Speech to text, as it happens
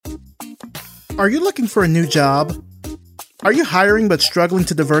Are you looking for a new job? Are you hiring but struggling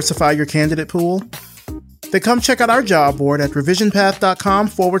to diversify your candidate pool? Then come check out our job board at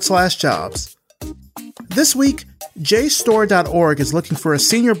revisionpath.com/jobs. This week, JStore.org is looking for a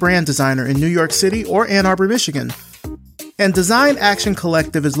senior brand designer in New York City or Ann Arbor, Michigan. And Design Action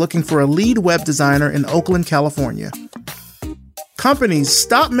Collective is looking for a lead web designer in Oakland, California. Companies,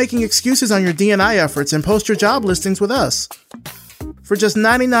 stop making excuses on your D&I efforts and post your job listings with us. For just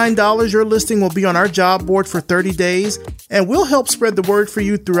 $99, your listing will be on our job board for 30 days, and we'll help spread the word for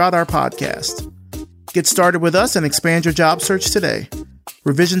you throughout our podcast. Get started with us and expand your job search today.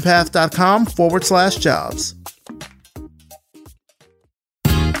 revisionpath.com/jobs.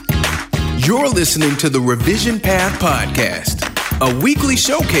 You're listening to the Revision Path Podcast, a weekly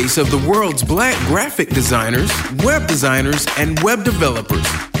showcase of the world's Black graphic designers, web designers, and web developers.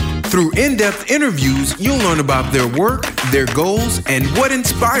 Through in-depth interviews, you'll learn about their work, their goals, and what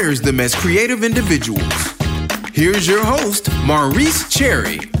inspires them as creative individuals. Here's your host, Maurice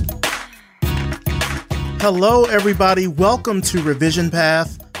Cherry. Hello, everybody. Welcome to Revision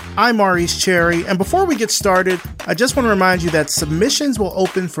Path. I'm Maurice Cherry, and before we get started, I just want to remind you that submissions will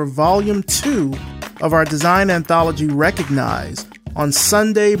open for Volume 2 of our design anthology, Recognize, on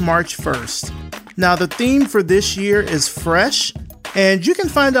Sunday, March 1st. Now, the theme for this year is fresh, and you can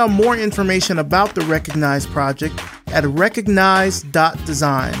find out more information about the Recognize project at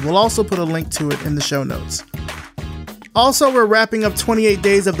recognize.design. We'll also put a link to it in the show notes. Also, we're wrapping up 28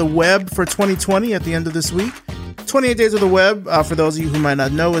 Days of the Web for 2020 at the end of this week. 28 Days of the Web, for those of you who might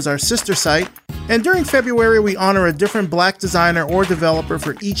not know, is our sister site. And during February, we honor a different Black designer or developer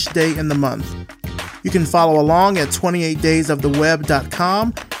for each day in the month. You can follow along at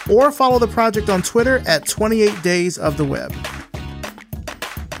 28daysoftheweb.com or follow the project on Twitter at 28daysoftheweb.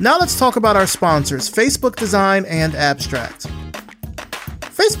 Now let's talk about our sponsors, Facebook Design and Abstract.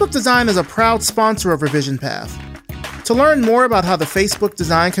 Facebook Design is a proud sponsor of Revision Path. To learn more about how the Facebook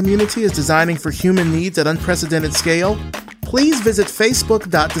design community is designing for human needs at unprecedented scale, please visit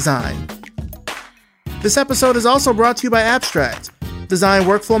facebook.design. This episode is also brought to you by Abstract, design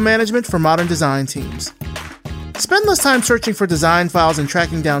workflow management for modern design teams. Spend less time searching for design files and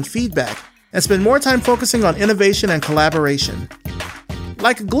tracking down feedback, and spend more time focusing on innovation and collaboration.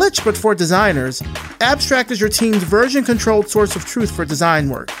 Like Glitch but for designers, Abstract is your team's version-controlled source of truth for design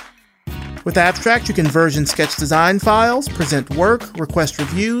work. With Abstract, you can version sketch design files, present work, request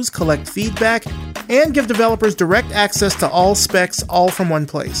reviews, collect feedback, and give developers direct access to all specs, all from one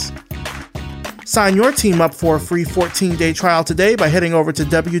place. Sign your team up for a free 14-day trial today by heading over to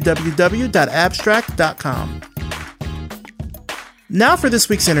www.abstract.com. Now for this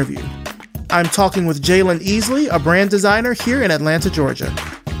week's interview. I'm talking with Jailyn Easley, a brand designer here in Atlanta, Georgia.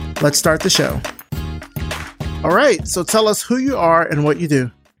 Let's start the show. All right, so tell us who you are and what you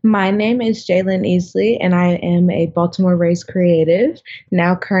do. My name is Jailyn Easley, and I am a Baltimore-raised creative,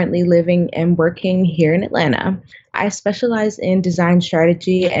 now currently living and working here in Atlanta. I specialize in design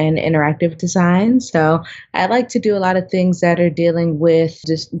strategy and interactive design, so I like to do a lot of things that are dealing with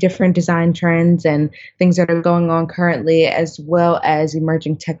just different design trends and things that are going on currently, as well as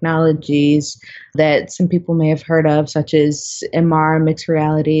emerging technologies that some people may have heard of, such as MR, mixed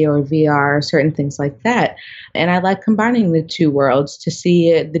reality, or VR, certain things like that. And I like combining the two worlds to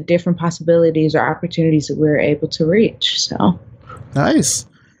see the different possibilities or opportunities that we're able to reach. So, nice.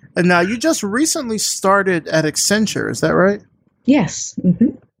 And now you just recently started at Accenture, is that right? Yes.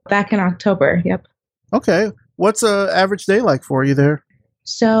 Mm-hmm. Back in October. Yep. Okay. What's an average day like for you there?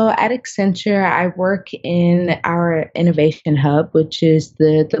 So at Accenture, I work in our innovation hub, which is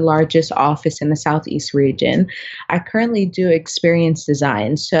the largest office in the Southeast region. I currently do experience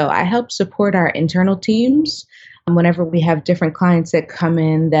design. So I help support our internal teams whenever we have different clients that come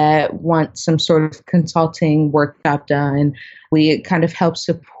in that want some sort of consulting workshop done. We kind of help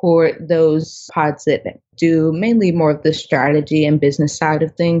support those pods that do mainly more of the strategy and business side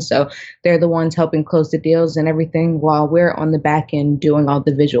of things. So they're the ones helping close the deals and everything while we're on the back end doing all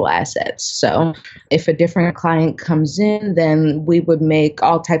the visual assets. So if a different client comes in, then we would make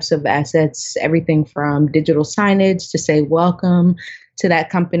all types of assets, everything from digital signage to say welcome to that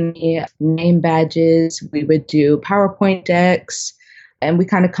company, name badges. We would do PowerPoint decks, and we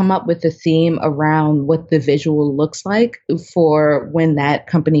kind of come up with a theme around what the visual looks like for when that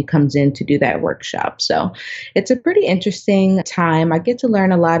company comes in to do that workshop. So it's a pretty interesting time. I get to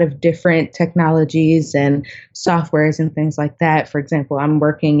learn a lot of different technologies and softwares and things like that. For example, I'm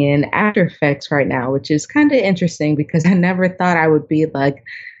working in After Effects right now, which is kind of interesting because I never thought I would be like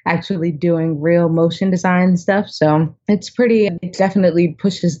actually doing real motion design stuff. So it definitely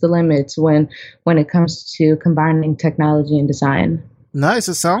pushes the limits when it comes to combining technology and design. Nice.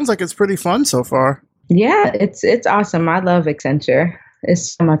 It sounds like it's pretty fun so far. Yeah, it's awesome. I love Accenture.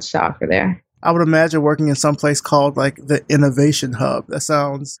 It's so much to offer there. I would imagine working in some place called like the Innovation Hub. That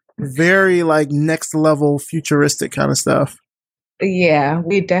sounds very like next level futuristic kind of stuff. Yeah,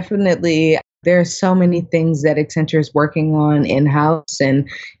 we definitely, there are so many things that Accenture is working on in-house and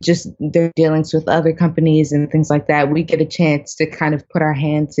just their dealings with other companies and things like that. We get a chance to kind of put our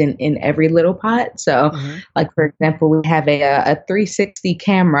hands in every little pot. So like, for example, we have a 360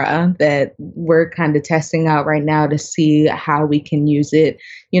 camera that we're kind of testing out right now to see how we can use it,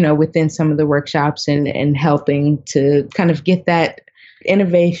 within some of the workshops and helping to kind of get that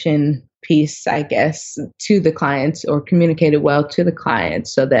innovation piece, I guess, to the clients or communicate it well to the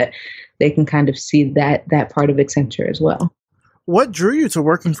clients so that they can kind of see that part of Accenture as well. What drew you to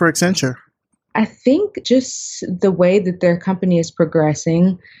working for Accenture? I think just the way that their company is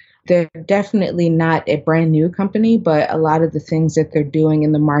progressing. They're definitely not a brand new company, but a lot of the things that they're doing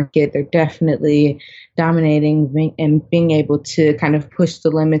in the market, they're definitely dominating and being able to kind of push the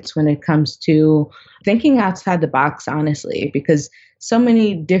limits when it comes to thinking outside the box, honestly, because so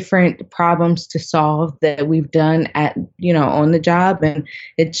many different problems to solve that we've done on the job. And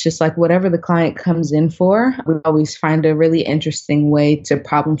it's just like whatever the client comes in for, we always find a really interesting way to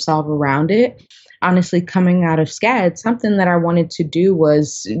problem solve around it. Honestly, coming out of SCAD, something that I wanted to do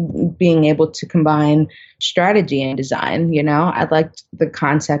was being able to combine strategy and design. I liked the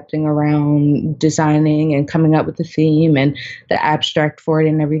concepting around designing and coming up with the theme and the abstract for it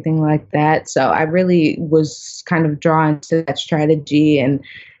and everything like that. So I really was kind of drawn to that strategy and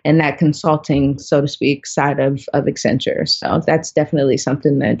that consulting, so to speak, side of Accenture. So that's definitely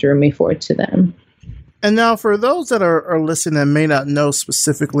something that drew me forward to them. And now for those that are listening and may not know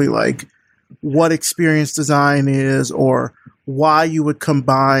specifically like what experience design is or why you would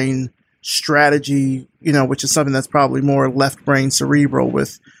combine strategy, which is something that's probably more left brain cerebral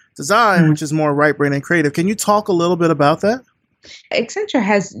with design, which is more right brain and creative. Can you talk a little bit about that? Accenture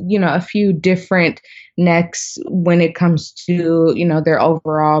has, a few different necks when it comes to, their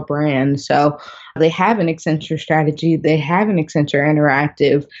overall brand. So they have an Accenture strategy, they have an Accenture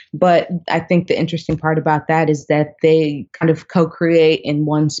interactive, but I think the interesting part about that is that they kind of co-create in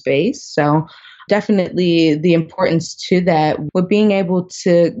one space. So definitely the importance to that with being able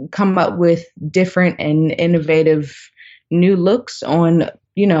to come up with different and innovative new looks on,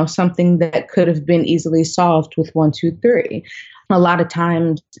 something that could have been easily solved with 1, 2, 3. A lot of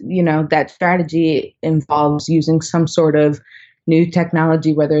times, that strategy involves using some sort of new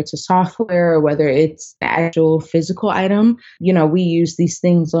technology, whether it's a software or whether it's the actual physical item. We use these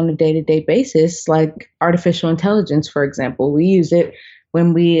things on a day-to-day basis, like artificial intelligence, for example. We use it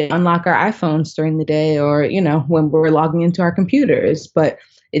when we unlock our iPhones during the day or, when we're logging into our computers. But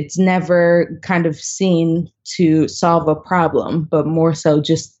it's never kind of seen to solve a problem, but more so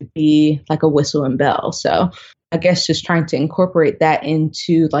just to be like a whistle and bell. So I guess just trying to incorporate that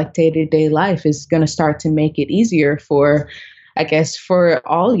into like day-to-day life is going to start to make it easier for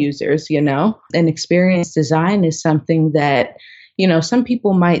all users, And experience design is something that, some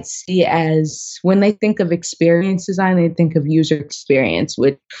people might see as when they think of experience design, they think of user experience,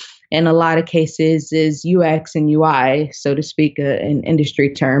 which in a lot of cases is UX and UI, so to speak, an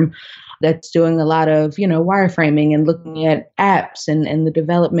industry term that's doing a lot of, wireframing and looking at apps and the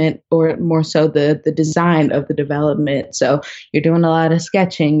development, or more so the design of the development. So you're doing a lot of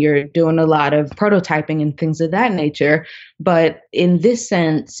sketching, you're doing a lot of prototyping and things of that nature. But in this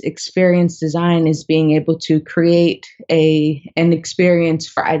sense, experience design is being able to create an experience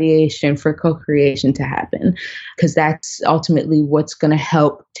for ideation, for co-creation to happen, because that's ultimately what's going to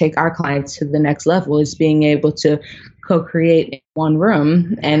help take our clients to the next level, is being able to co-create in one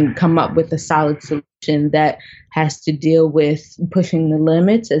room and come up with a solid solution that has to deal with pushing the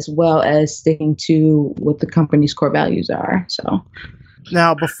limits as well as sticking to what the company's core values are. So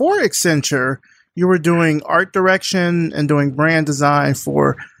now, before Accenture, you were doing art direction and doing brand design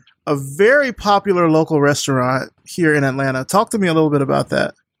for a very popular local restaurant here in Atlanta. Talk to me a little bit about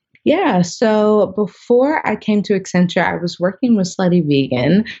that. Yeah, so before I came to Accenture, I was working with Slutty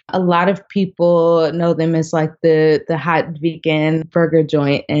Vegan. A lot of people know them as like the hot vegan burger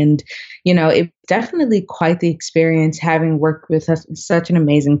joint. And, it's definitely quite the experience having worked with such an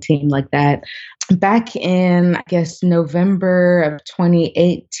amazing team like that. Back in, I guess, November of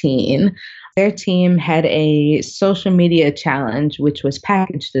 2018, their team had a social media challenge, which was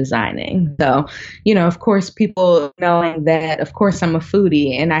package designing. So, of course, people knowing that, of course, I'm a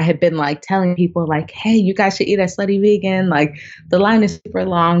foodie, and I had been like telling people like, hey, you guys should eat at Slutty Vegan. Like the line is super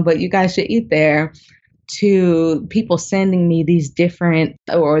long, but you guys should eat there. to people sending me these different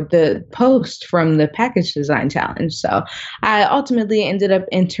or the post from the package design challenge. So I ultimately ended up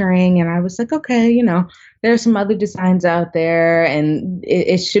entering, and I was like, okay, there's some other designs out there, and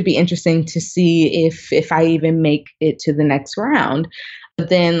it should be interesting to see if I even make it to the next round. But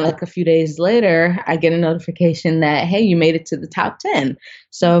then like a few days later, I get a notification that, hey, you made it to the top 10.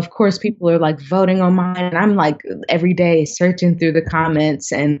 So of course people are like voting on mine. And I'm like every day searching through the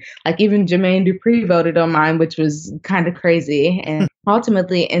comments, and like even Jermaine Dupree voted on mine, which was kind of crazy, and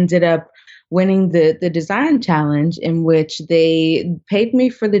ultimately ended up winning the design challenge, in which they paid me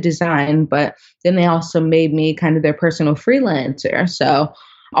for the design, but then they also made me kind of their personal freelancer. So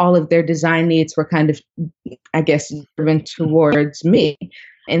all of their design needs were kind of, I guess, driven towards me.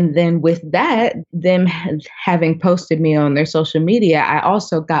 And then with that, them having posted me on their social media, I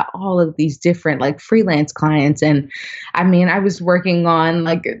also got all of these different like freelance clients. And I mean, I was working on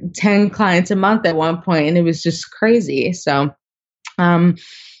like 10 clients a month at one point, and it was just crazy. So,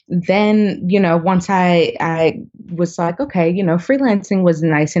 then, once I was like, okay, freelancing was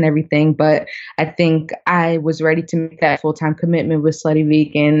nice and everything, but I think I was ready to make that full-time commitment with Slutty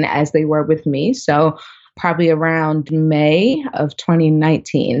Vegan as they were with me. So probably around May of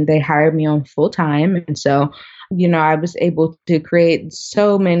 2019, they hired me on full-time. And so, I was able to create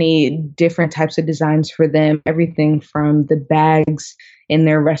so many different types of designs for them, everything from the bags in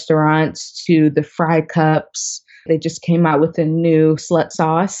their restaurants to the fry cups. They just came out with a new slut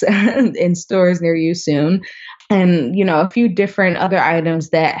sauce in stores near you soon. And, a few different other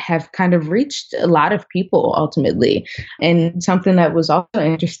items that have kind of reached a lot of people ultimately. And something that was also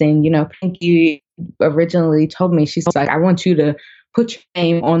interesting, Pinky originally told me, she's like, I want you to put your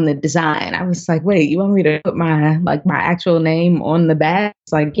name on the design. I was like, wait, you want me to put my actual name on the bag?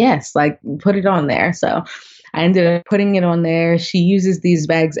 It's like, yes, like put it on there. So I ended up putting it on there. She uses these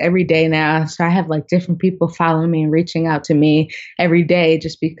bags every day now. So I have like different people following me and reaching out to me every day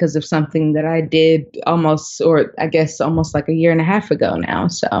just because of something that I did almost like a year and a half ago now.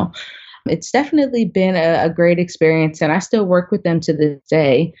 So it's definitely been a great experience. And I still work with them to this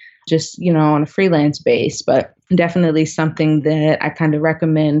day, just, on a freelance base, but definitely something that I kind of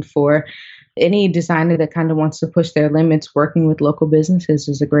recommend for any designer that kind of wants to push their limits. Working with local businesses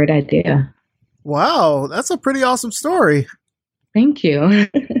is a great idea. Wow, that's a pretty awesome story. Thank you.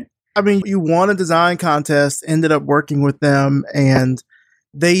 I mean, you won a design contest, ended up working with them, and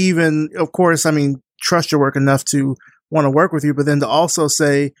they even, of course, trust your work enough to want to work with you, but then to also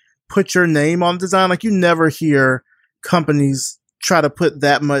say, put your name on the design. Like, you never hear companies try to put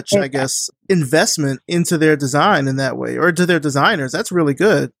that much, I guess, investment into their design in that way, or to their designers. That's really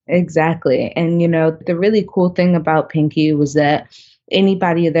good. Exactly. And, the really cool thing about Pinky was that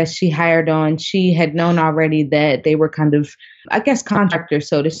anybody that she hired on, she had known already that they were kind of, I guess, contractors,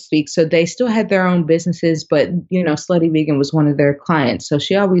 so to speak. So they still had their own businesses, but, Slutty Vegan was one of their clients. So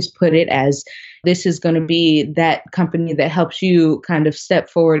she always put it as, this is going to be that company that helps you kind of step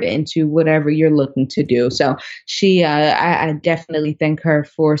forward into whatever you're looking to do. So she, I definitely thank her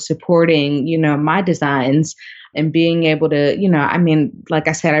for supporting, my designs. And being able to, like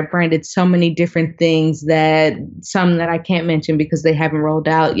I said, I branded so many different things, that some that I can't mention because they haven't rolled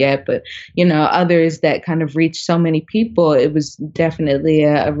out yet, but, others that kind of reached so many people. It was definitely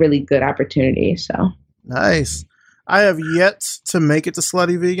a really good opportunity. So nice. I have yet to make it to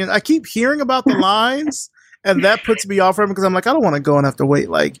Slutty Vegan. I keep hearing about the lines, and that puts me off from it because I'm like, I don't want to go and have to wait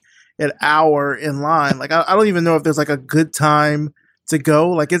like an hour in line. Like, I don't even know if there's like a good time to go.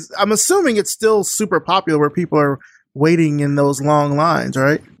 Like, I'm assuming it's still super popular where people are waiting in those long lines,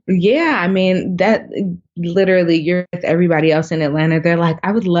 right? Yeah, that literally, you're with everybody else in Atlanta. They're like,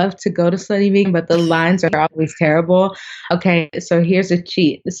 I would love to go to Slutty Vegan, but the lines are always terrible. Okay, so here's a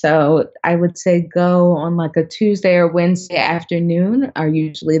cheat. So I would say go on like a Tuesday or Wednesday afternoon are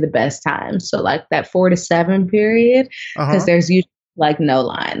usually the best times. So like that 4 to 7 period, because there's usually like no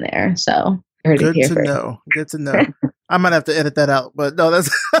line there. So good to know. Good to know. I might have to edit that out, but no, that's,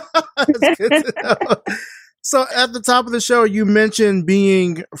 that's good to know. So at the top of the show, you mentioned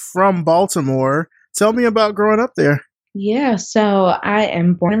being from Baltimore. Tell me about growing up there. Yeah, so I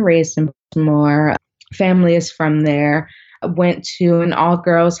am born and raised in Baltimore. Family is from there. I went to an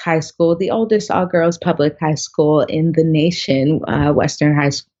all-girls high school, the oldest all-girls public high school in the nation, Western High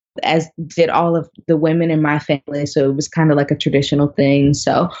School, as did all of the women in my family. So it was kind of like a traditional thing.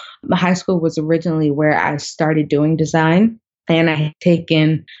 So my high school was originally where I started doing design. And I had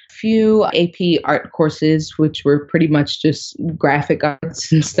taken a few AP art courses, which were pretty much just graphic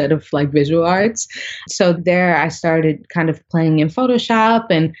arts instead of like visual arts. So there I started kind of playing in Photoshop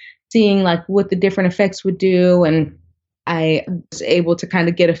and seeing like what the different effects would do. And I was able to kind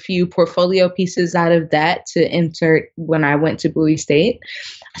of get a few portfolio pieces out of that to insert when I went to Bowie State.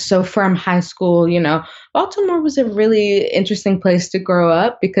 So from high school, Baltimore was a really interesting place to grow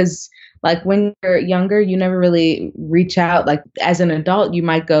up because like when you're younger, you never really reach out. Like as an adult, you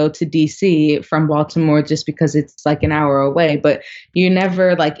might go to DC from Baltimore just because it's like an hour away, but you're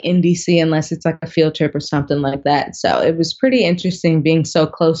never like in DC unless it's like a field trip or something like that. So it was pretty interesting being so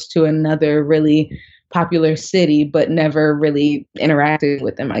close to another really popular city, but never really interacted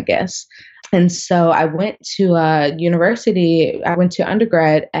with them, I guess. And so I went to university. I went to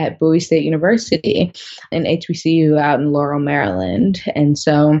undergrad at Bowie State University, an HBCU out in Laurel, Maryland. And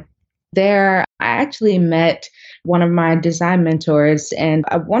so there, I actually met one of my design mentors and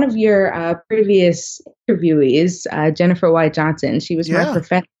one of your previous interviewees, Jennifer White Johnson. She was my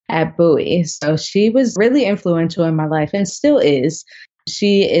professor at Bowie. So she was really influential in my life and still is.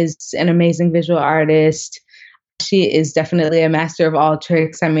 She is an amazing visual artist. She is definitely a master of all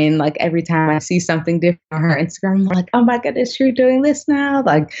tricks. I mean, like every time I see something different on her Instagram, I'm like, oh my goodness, you're doing this now.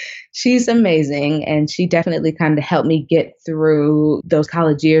 Like she's amazing. And she definitely kind of helped me get through those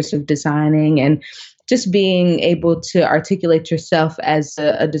college years of designing and just being able to articulate yourself as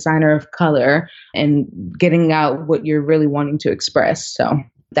a designer of color and getting out what you're really wanting to express. So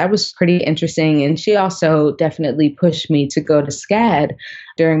that was pretty interesting. And she also definitely pushed me to go to SCAD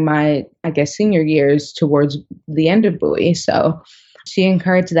during my, I guess, senior years towards the end of Bowie. So she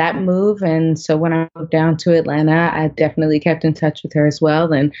encouraged that move. And so when I moved down to Atlanta, I definitely kept in touch with her as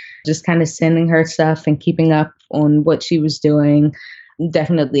well. And just kind of sending her stuff and keeping up on what she was doing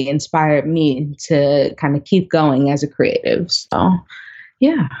definitely inspired me to kind of keep going as a creative. So,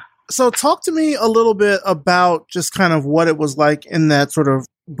 yeah. So talk to me a little bit about just kind of what it was like in that sort of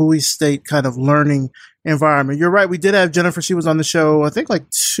Bowie State kind of learning environment. You're right. We did have Jennifer. She was on the show, I think like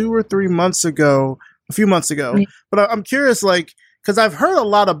 2 or 3 months ago, a few months ago. Mm-hmm. But I'm curious, like, because I've heard a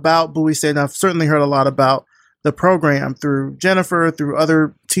lot about Bowie State and I've certainly heard a lot about the program through Jennifer, through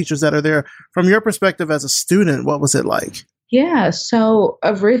other teachers that are there. From your perspective as a student, what was it like? Yeah, so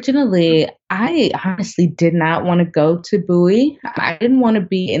originally, I honestly did not want to go to Bowie. I didn't want to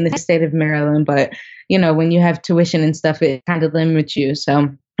be in the state of Maryland, but, when you have tuition and stuff, it kind of limits you. So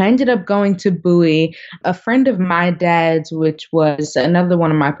I ended up going to Bowie. A friend of my dad's, which was another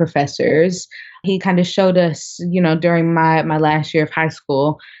one of my professors, he kind of showed us, during my last year of high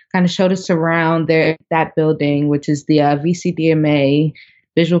school, kind of showed us around that building, which is the VCDMA,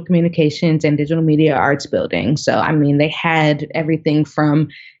 Visual Communications and Digital Media Arts building. So, I mean, they had everything from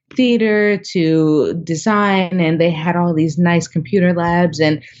theater to design, and they had all these nice computer labs.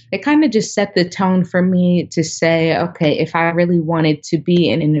 And it kind of just set the tone for me to say, okay, if I really wanted to be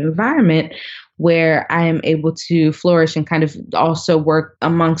in an environment where I am able to flourish and kind of also work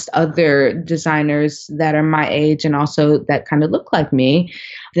amongst other designers that are my age and also that kind of look like me,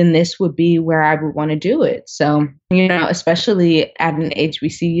 then this would be where I would want to do it. So, especially at an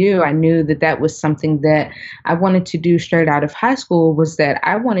HBCU, I knew that was something that I wanted to do straight out of high school, was that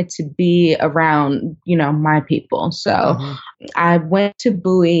I wanted to be around, my people. So I went to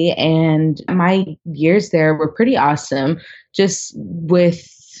Bowie and my years there were pretty awesome, just with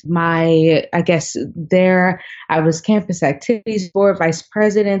I was campus activities board vice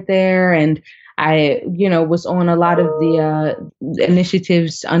president there. And I, was on a lot of the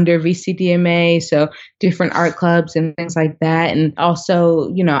initiatives under VCDMA, so different art clubs and things like that. And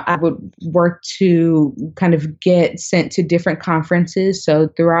also, I would work to kind of get sent to different conferences. So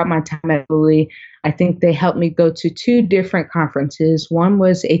throughout my time at Bowie, I think they helped me go to 2 different conferences. One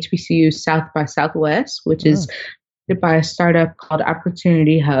was HBCU South by Southwest, which is by a startup called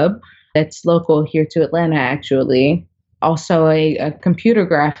Opportunity Hub that's local here to Atlanta, actually. Also a computer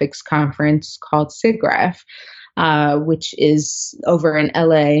graphics conference called SIGGRAPH, which is over in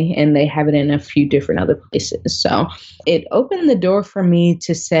LA, and they have it in a few different other places. So it opened the door for me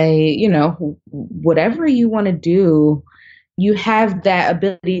to say, whatever you want to do, you have that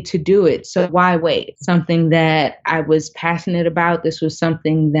ability to do it. So why wait? Something that I was passionate about. This was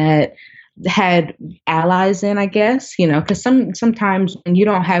something that had allies in, I guess, because sometimes when you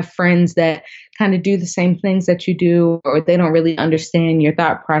don't have friends that kind of do the same things that you do, or they don't really understand your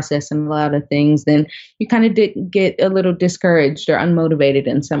thought process and a lot of things, then you kind of get a little discouraged or unmotivated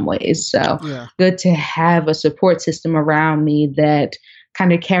in some ways. So good to have a support system around me that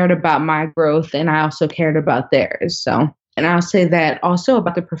kind of cared about my growth, and I also cared about theirs. So, and I'll say that also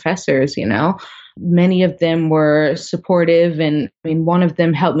about the professors, many of them were supportive. And I mean, one of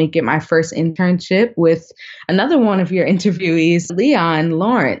them helped me get my first internship with another one of your interviewees, Leon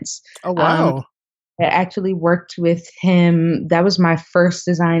Lawrence. Oh, wow. I actually worked with him. That was my first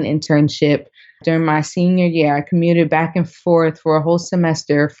design internship during my senior year. I commuted back and forth for a whole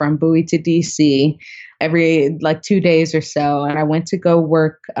semester from Bowie to DC every like 2 days or so. And I went to go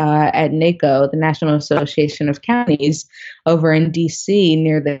work at NACO, the National Association of Counties, over in DC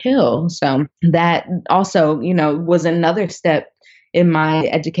near the Hill. So that also, was another step in my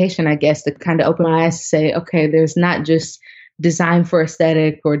education, I guess, to kind of open my eyes to say, okay, there's not just design for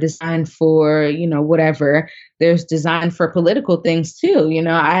aesthetic or design for, whatever. There's design for political things too.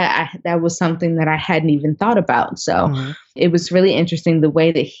 I that was something that I hadn't even thought about. So it was really interesting the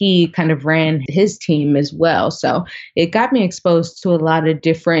way that he kind of ran his team as well. So it got me exposed to a lot of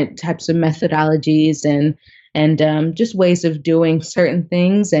different types of methodologies and just ways of doing certain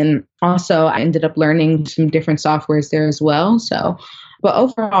things. And also I ended up learning some different softwares there as well. So, but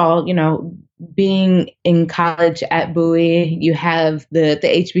overall, being in college at Bowie, you have the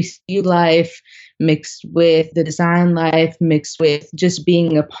HBCU life mixed with the design life, mixed with just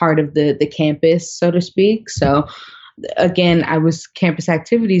being a part of the campus, so to speak. So again, I was campus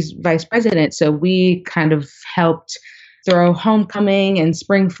activities vice president. So we kind of helped throw homecoming and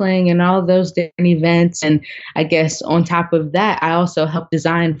spring fling and all of those different events. And I guess on top of that, I also helped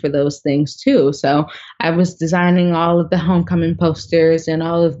design for those things too. So I was designing all of the homecoming posters and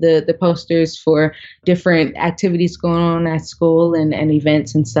all of the posters for different activities going on at school and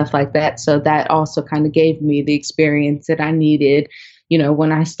events and stuff like that. So that also kind of gave me the experience that I needed,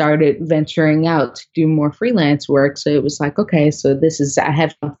 when I started venturing out to do more freelance work. So it was like, okay, so I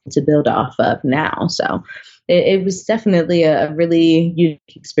have something to build off of now. So it was definitely a really unique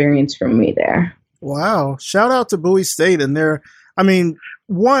experience for me there. Wow. Shout out to Bowie State. And I've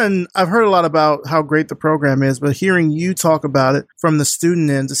heard a lot about how great the program is, but hearing you talk about it from the student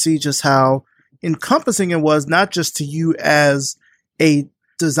end to see just how encompassing it was, not just to you as a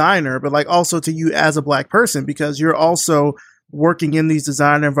designer, but like also to you as a Black person, because you're also working in these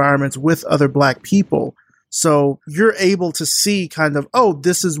design environments with other Black people. So you're able to see kind of, oh,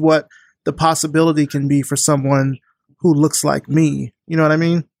 this is what the possibility can be for someone who looks like me. You know what I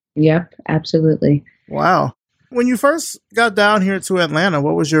mean? Yep, absolutely. Wow. When you first got down here to Atlanta,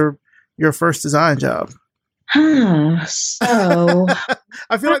 what was your first design job? So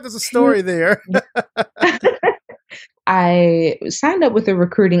I feel like there's a story there. I signed up with a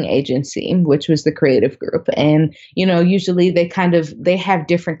recruiting agency, which was the Creative Group. And, usually they have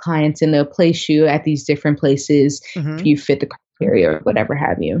different clients and they'll place you at these different places if you fit the criteria or whatever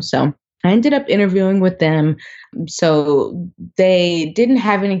have you. So I ended up interviewing with them. So they didn't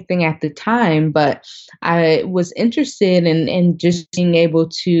have anything at the time, but I was interested in just being able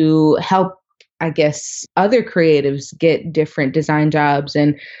to help, I guess, other creatives get different design jobs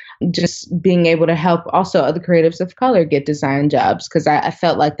and just being able to help also other creatives of color get design jobs. Because I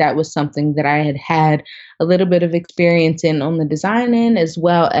felt like that was something that I had a little bit of experience in on the design end, as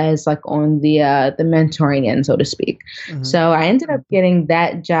well as like on the mentoring end, so to speak. So I ended up getting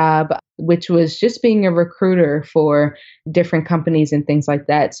that job, which was just being a recruiter for different companies and things like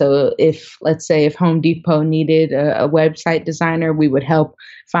that. So let's say if Home Depot needed a website designer, we would help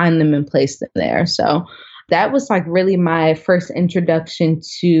find them and place them there. So that was like really my first introduction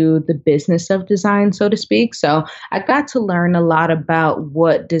to the business of design, so to speak. So I got to learn a lot about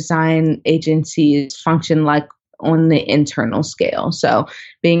what design agencies function like on the internal scale. So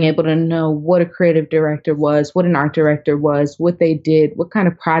being able to know what a creative director was, what an art director was, what they did, what kind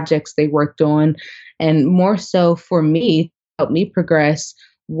of projects they worked on, and more so for me, help me progress.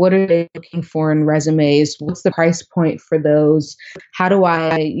 What are they looking for in resumes? What's the price point for those? How do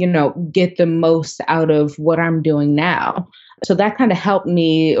I, get the most out of what I'm doing now? So that kind of helped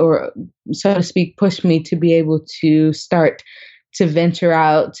me, or so to speak, push me to be able to start to venture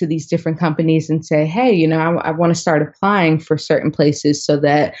out to these different companies and say, hey, I want to start applying for certain places so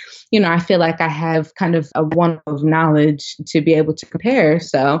that, I feel like I have kind of a wealth of knowledge to be able to compare.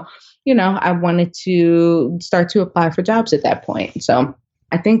 So, I wanted to start to apply for jobs at that point. So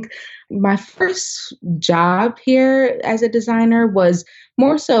I think my first job here as a designer was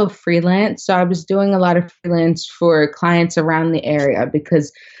more so freelance. So I was doing a lot of freelance for clients around the area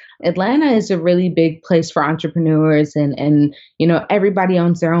because Atlanta is a really big place for entrepreneurs and everybody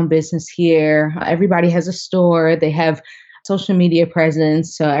owns their own business here. Everybody has a store. They have social media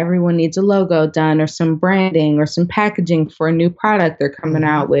presence. So everyone needs a logo done or some branding or some packaging for a new product they're coming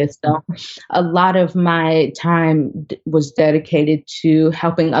out with. So a lot of my time was dedicated to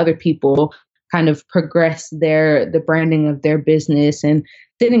helping other people kind of progress the branding of their business and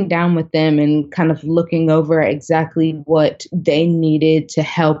sitting down with them and kind of looking over exactly what they needed to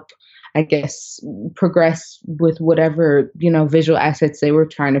help, I guess, progress with whatever, visual assets they were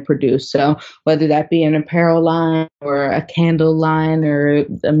trying to produce. So whether that be an apparel line or a candle line or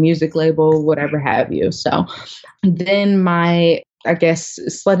a music label, whatever have you. So then my, I guess,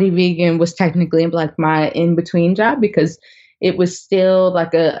 Slutty Vegan was technically like my in-between job because it was still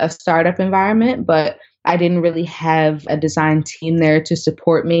like a startup environment, but I didn't really have a design team there to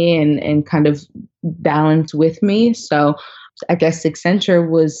support me and kind of balance with me. So I guess Accenture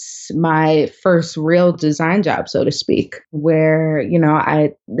was my first real design job, so to speak, where,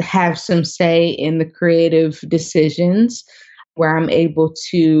 I have some say in the creative decisions, where I'm able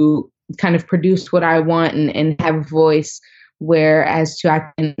to kind of produce what I want and have a voice, whereas to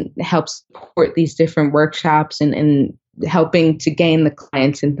I can help support these different workshops and helping to gain the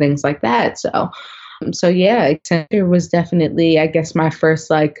clients and things like that. So yeah, Accenture was definitely, I guess, my first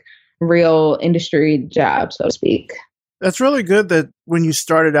like real industry job, so to speak. That's really good that when you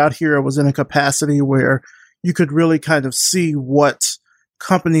started out here, it was in a capacity where you could really kind of see what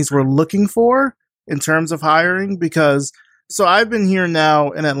companies were looking for in terms of hiring. Because, so I've been here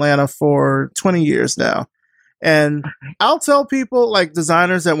now in Atlanta for 20 years now. And I'll tell people, like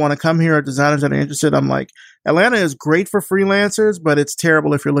designers that want to come here or designers that are interested, I'm like, Atlanta is great for freelancers, but it's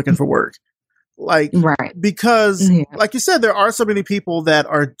terrible if you're looking for work. Like, right. Because like you said, there are so many people that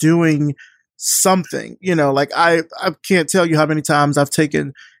are doing something, like I can't tell you how many times I've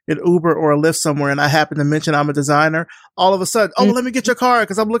taken an Uber or a Lyft somewhere and I happen to mention I'm a designer. All of a sudden, oh, let me get your car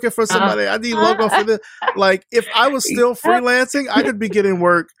because I'm looking for somebody. I need logo for this. Like if I was still freelancing, I could be getting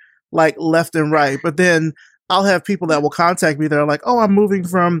work like left and right. But then I'll have people that will contact me that are like, oh, I'm moving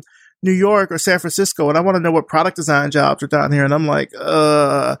from New York or San Francisco and I want to know what product design jobs are down here. And I'm like,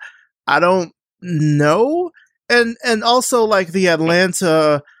 I don't know. And also like the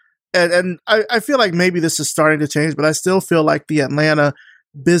Atlanta, and I feel like maybe this is starting to change, but I still feel like the Atlanta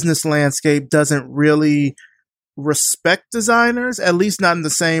business landscape doesn't really respect designers, at least not in the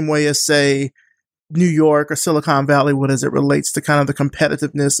same way as, say, New York or Silicon Valley would, as it relates to kind of the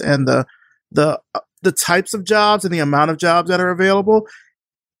competitiveness and the types of jobs and the amount of jobs that are available.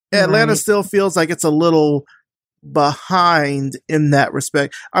 Right. Atlanta still feels like it's a little behind in that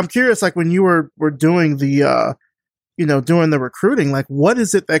respect. I'm curious, like when you were doing the doing the recruiting, like what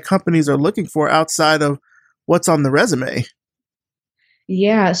is it that companies are looking for outside of what's on the resume?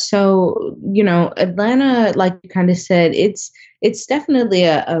 Yeah. So, Atlanta, like you kind of said, it's definitely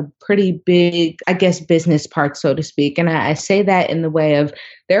a pretty big, I guess, business park, so to speak. And I say that in the way of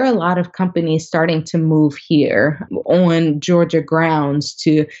there are a lot of companies starting to move here on Georgia grounds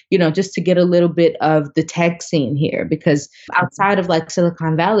to, just to get a little bit of the tech scene here, because outside of like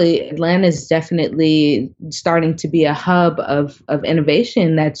Silicon Valley, Atlanta is definitely starting to be a hub of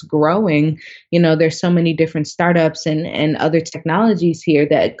innovation that's growing. There's so many different startups and other technologies here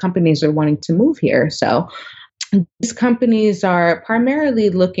that companies are wanting to move here. So these companies are primarily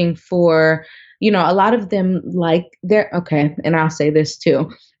looking for, a lot of them and I'll say this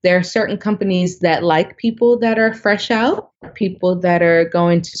too. There are certain companies that like people that are fresh out, people that are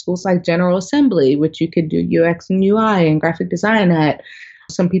going to schools like General Assembly, which you could do UX and UI and graphic design at.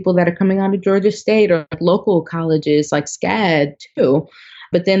 Some people that are coming out of Georgia State or local colleges like SCAD too.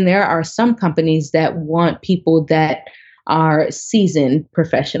 But then there are some companies that want people that are seasoned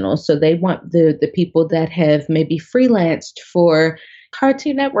professionals. So they want the people that have maybe freelanced for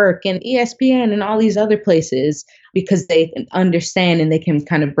Cartoon Network and ESPN and all these other places because they understand and they can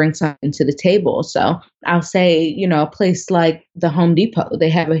kind of bring something to the table. So I'll say, a place like the Home Depot, they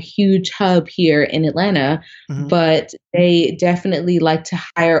have a huge hub here in Atlanta, but they definitely like to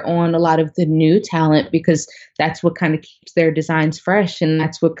hire on a lot of the new talent because that's what kind of keeps their designs fresh. And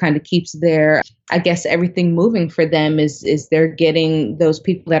that's what kind of keeps their, I guess, everything moving for them is they're getting those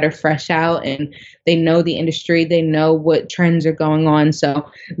people that are fresh out and they know the industry, they know what trends are going on. So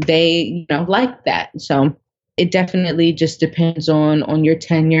they, like that. So it definitely just depends on your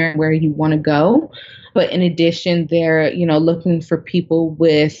tenure, where you want to go. But in addition, they're, looking for people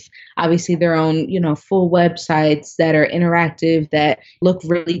with obviously their own, full websites that are interactive, that look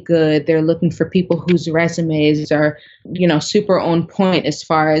really good. They're looking for people whose resumes are, super on point as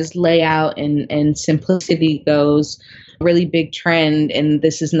far as layout and simplicity goes. Really big trend, and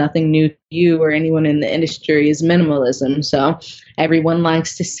this is nothing new to you or anyone in the industry, is minimalism. So everyone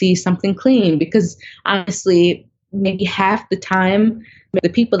likes to see something clean because honestly, maybe half the time, the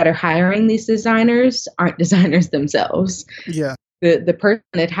people that are hiring these designers aren't designers themselves. Yeah. The person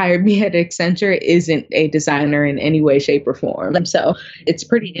that hired me at Accenture isn't a designer in any way, shape, or form. So it's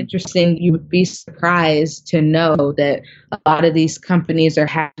pretty interesting. You would be surprised to know that a lot of these companies are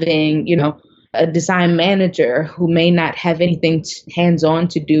having, a design manager who may not have anything hands-on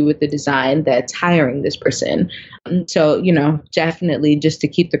to do with the design that's hiring this person. So, definitely just to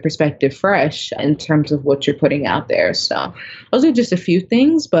keep the perspective fresh in terms of what you're putting out there. So those are just a few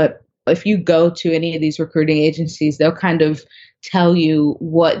things, but if you go to any of these recruiting agencies, they'll kind of tell you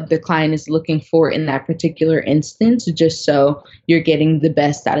what the client is looking for in that particular instance, just so you're getting the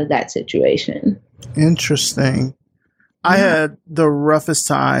best out of that situation. Interesting. I had the roughest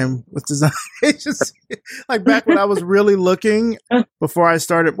time with design agencies. Like back when I was really looking before I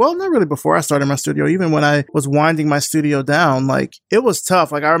started, well, not really before I started my studio, even when I was winding my studio down, like it was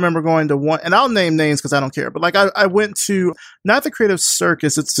tough. Like I remember going to one, and I'll name names because I don't care, but like I went to not the Creative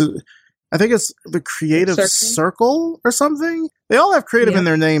Circus, I think it's the Creative Circle or something. They all have creative in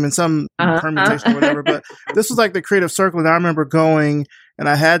their name in some permutation or whatever, but this was like the Creative Circle. And I remember going and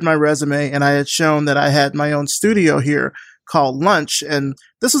I had my resume and I had shown that I had my own studio here called Lunch. And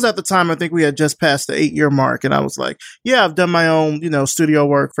this was at the time, I think we had just passed the 8-year mark. And I was like, yeah, I've done my own, studio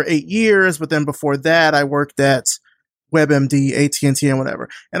work for 8 years. But then before that, I worked at WebMD, AT&T and whatever.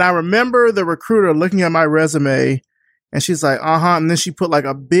 And I remember the recruiter looking at my resume and she's like, and then she put like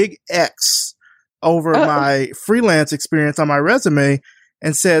a big X over my freelance experience on my resume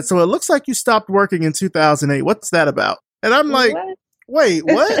and said, so it looks like you stopped working in 2008. What's that about? And I'm like, wait,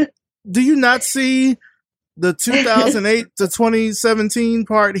 what? Do you not see the 2008 to 2017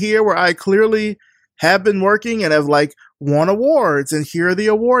 part here where I clearly have been working and have like won awards and here are the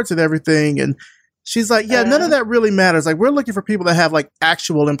awards and everything? And she's like, yeah, none of that really matters. Like we're looking for people that have like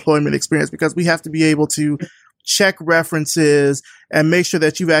actual employment experience because we have to be able to check references and make sure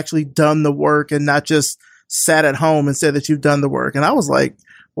that you've actually done the work and not just sat at home and said that you've done the work. And I was like,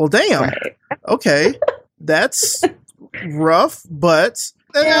 well, damn. Right. Okay. That's rough, but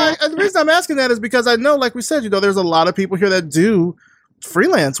the reason I'm asking that is because I know, like we said, there's a lot of people here that do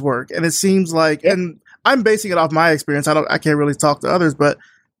freelance work, and it seems like, and I'm basing it off my experience. I can't really talk to others, but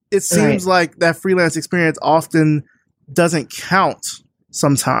it seems like that freelance experience often doesn't count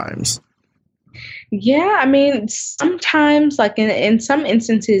sometimes. Yeah, I mean, sometimes, like in some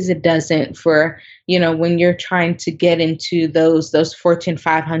instances, it doesn't for, when you're trying to get into those Fortune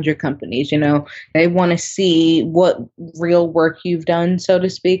 500 companies, they want to see what real work you've done, so to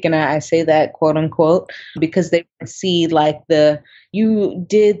speak. And I say that quote unquote, because they see like you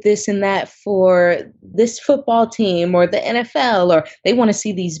did this and that for this football team or the NFL, or they want to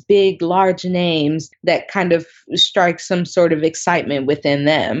see these big, large names that kind of strike some sort of excitement within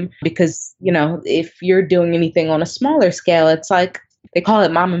them. Because, if you're doing anything on a smaller scale, it's like they call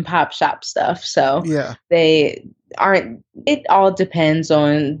it mom and pop shop stuff. So they aren't, it all depends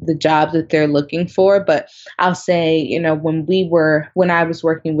on the job that they're looking for. But I'll say, when I was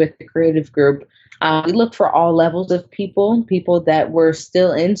working with the creative group, we looked for all levels of people that were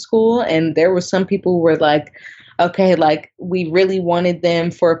still in school. And there were some people who were like, okay, like we really wanted them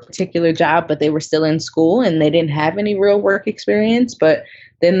for a particular job, but they were still in school and they didn't have any real work experience. But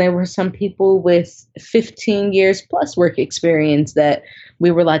then there were some people with 15 years plus work experience that we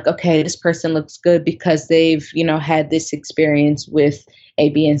were like, okay, this person looks good because they've, had this experience with A,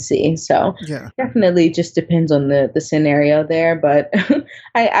 B, and C. So definitely just depends on the scenario there. But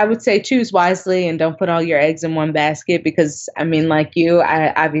I would say choose wisely and don't put all your eggs in one basket because, I mean, like you,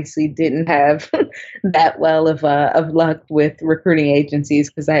 I obviously didn't have that well of luck with recruiting agencies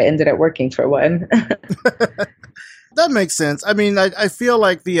because I ended up working for one. That makes sense. I mean, I feel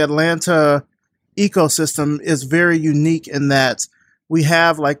like the Atlanta ecosystem is very unique in that we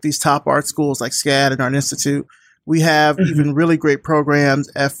have like these top art schools like SCAD and Art Institute. We have even really great programs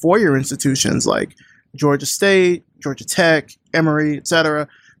at four-year institutions like Georgia State, Georgia Tech, Emory, etc.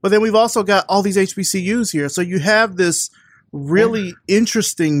 But then we've also got all these HBCUs here. So you have this really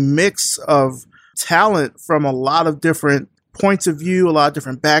interesting mix of talent from a lot of different points of view, a lot of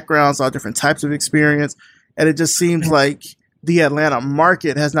different backgrounds, a lot of different types of experience. And it just seems like the Atlanta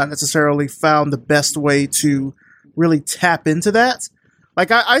market has not necessarily found the best way to really tap into that.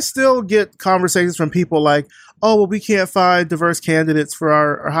 Like I still get conversations from people like, oh, well, we can't find diverse candidates for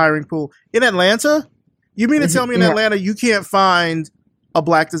our hiring pool. In Atlanta? You mean to tell me in Atlanta you can't find a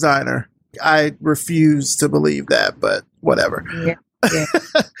Black designer? I refuse to believe that, but whatever. Yeah.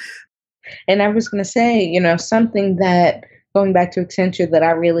 And I was going to say, something that, going back to Accenture, that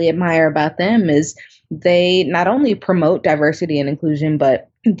I really admire about them is they not only promote diversity and inclusion, but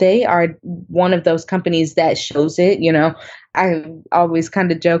they are one of those companies that shows it. I always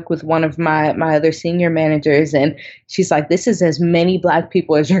kind of joke with one of my other senior managers, and she's like, this is as many Black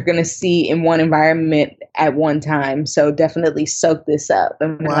people as you're going to see in one environment at one time. So definitely soak this up.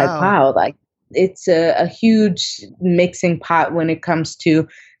 And I'm like, wow, like it's a huge mixing pot when it comes to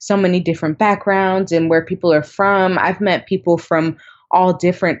so many different backgrounds and where people are from. I've met people from all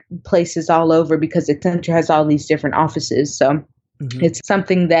different places all over because Accenture has all these different offices. So it's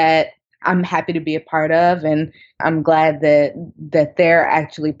something that I'm happy to be a part of, and I'm glad that they're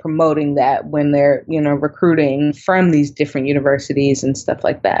actually promoting that when they're, recruiting from these different universities and stuff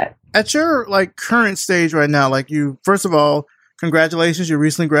like that. At your current stage right now, first of all, congratulations, you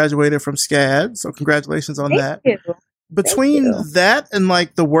recently graduated from SCAD, so congratulations on that. Thank you. Between that and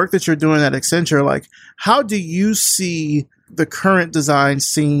the work that you're doing at Accenture, how do you see the current design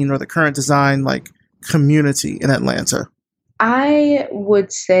scene or the current design community in Atlanta? I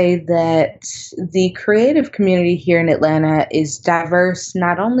would say that the creative community here in Atlanta is diverse,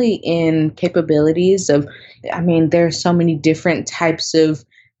 not only in capabilities there are so many different types of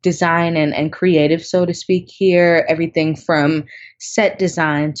design and creative, so to speak, here, everything from set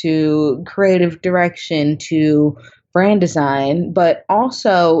design to creative direction to brand design, but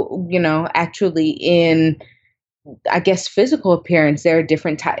also, actually in, I guess, physical appearance, there are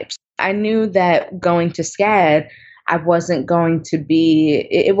different types. I knew that going to SCAD, it wasn't going to be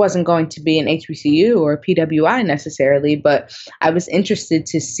an HBCU or a PWI necessarily, but I was interested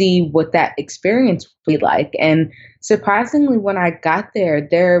to see what that experience would be like. And surprisingly, when I got there,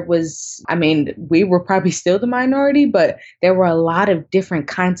 we were probably still the minority, but there were a lot of different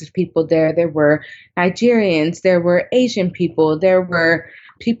kinds of people there. There were Nigerians, there were Asian people, there were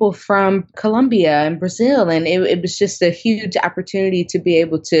people from Colombia and Brazil. And it was just a huge opportunity to be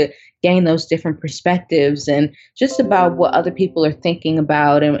able to gain those different perspectives and just about what other people are thinking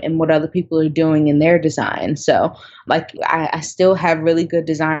about and what other people are doing in their design. So I still have really good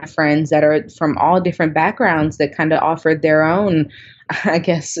design friends that are from all different backgrounds that kind of offer their own, I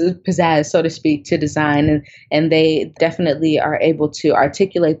guess, pizzazz, so to speak, to design. And they definitely are able to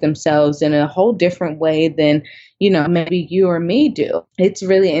articulate themselves in a whole different way than, maybe you or me do. It's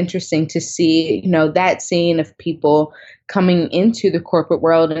really interesting to see, that scene of people coming into the corporate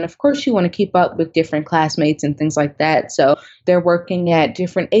world. And of course, you want to keep up with different classmates and things like that. So they're working at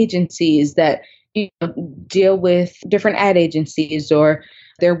different agencies that deal with different ad agencies, or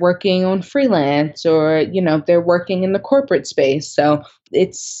they're working on freelance, or, they're working in the corporate space. So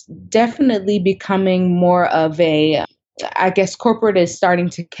it's definitely becoming more of I guess corporate is starting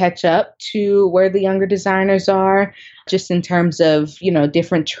to catch up to where the younger designers are, just in terms of,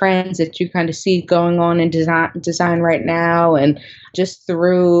 different trends that you kind of see going on in design right now, and just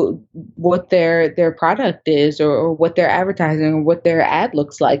through what their product is, or what they're advertising, or what their ad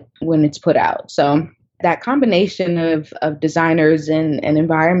looks like when it's put out. So that combination of designers and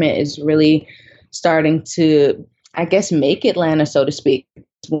environment is really starting to, I guess, make Atlanta, so to speak.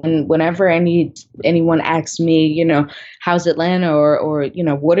 Whenever anyone asks me, how's Atlanta, or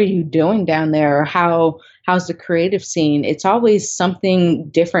what are you doing down there, or how's the creative scene, it's always something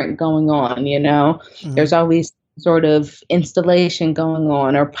different going on. There's always sort of installation going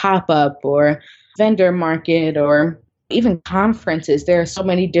on, or pop-up, or vendor market, or even conferences. There are so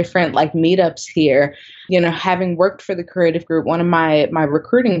many different meetups here. Having worked for the creative group, one of my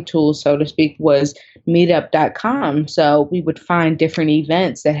recruiting tools, so to speak, was meetup.com. So we would find different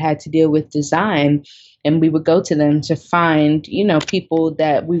events that had to deal with design, and we would go to them to find, people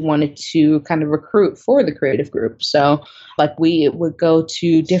that we wanted to kind of recruit for the creative group. So we would go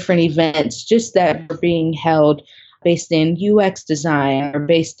to different events just that were being held based in UX design, or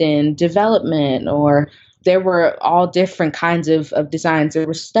based in development, or there were all different kinds of designs. There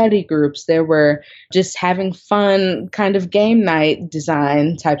were study groups. There were just having fun kind of game night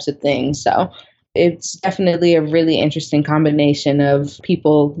design types of things. So it's definitely a really interesting combination of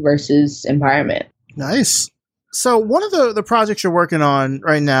people versus environment. Nice. So one of the projects you're working on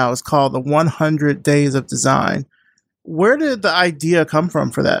right now is called the 100 Days of Design. Where did the idea come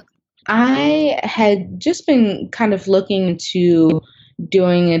from for that? I had just been kind of looking to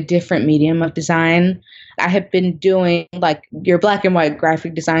doing a different medium of design. I had been doing your black and white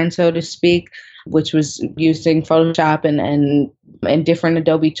graphic design, so to speak, which was using Photoshop and different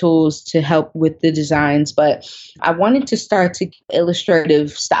Adobe tools to help with the designs. But I wanted to start to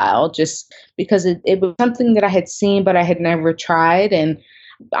illustrative style, just because it was something that I had seen, but I had never tried. And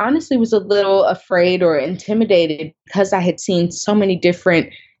honestly was a little afraid or intimidated because I had seen so many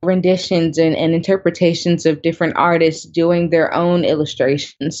different renditions and interpretations of different artists doing their own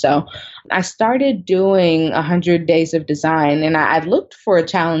illustrations. So I started doing 100 Days of Design, and I looked for a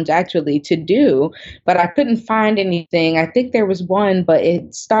challenge actually to do, but I couldn't find anything. I think there was one, but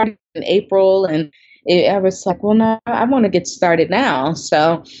it started in April, and I was like, well, no, I want to get started now.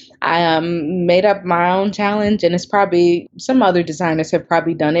 So I made up my own challenge, and it's probably some other designers have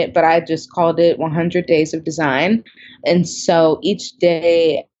probably done it, but I just called it 100 Days of Design. And so each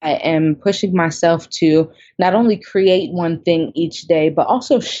day I am pushing myself to not only create one thing each day, but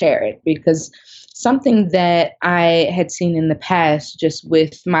also share it, because something that I had seen in the past just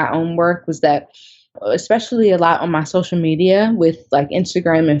with my own work was that, especially a lot on my social media with like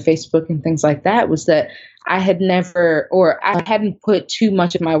Instagram and Facebook and things like that, was that I had never, or I hadn't put too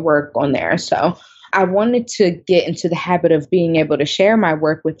much of my work on there. So I wanted to get into the habit of being able to share my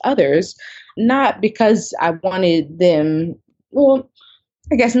work with others, not because I wanted them, well,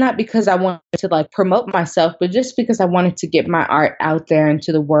 I guess not because I wanted to like promote myself, but just because I wanted to get my art out there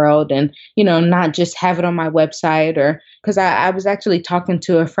into the world and, not just have it on my website. Or because I was actually talking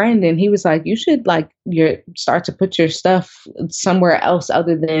to a friend and he was like, you should start to put your stuff somewhere else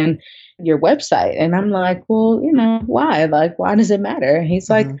other than your website. And I'm like, well, why? Like, why does it matter? He's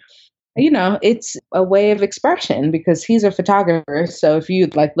like, it's a way of expression, because he's a photographer. So if you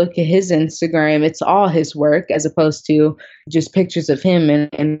look at his Instagram, it's all his work as opposed to just pictures of him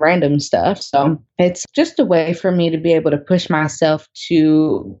and random stuff. So it's just a way for me to be able to push myself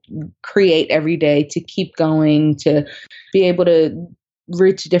to create every day, to keep going, to be able to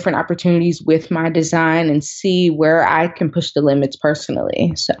reach different opportunities with my design and see where I can push the limits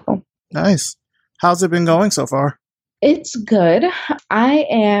personally. So nice. How's it been going so far? It's good. I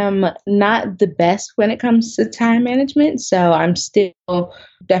am not the best when it comes to time management, so I'm still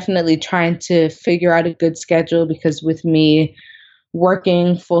definitely trying to figure out a good schedule, because with me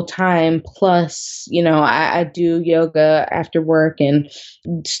working full time plus, I do yoga after work and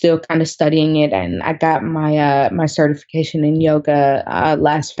still kind of studying it. And I got my certification in yoga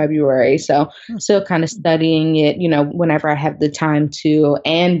last February, so still kind of studying it, whenever I have the time to,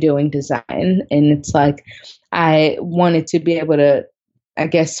 and doing design. And it's like I wanted to be able to, I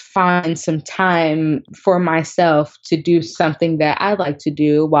guess, find some time for myself to do something that I like to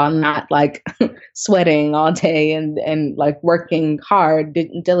do while not sweating all day and working hard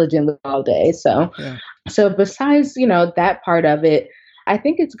diligently all day. So, So besides, that part of it, I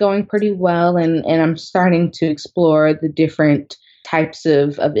think it's going pretty well. And I'm starting to explore the different types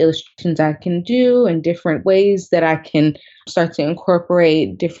of illustrations I can do and different ways that I can start to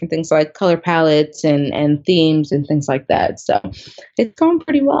incorporate different things like color palettes and themes and things like that. So it's going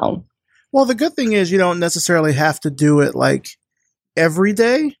pretty well. Well, the good thing is you don't necessarily have to do it every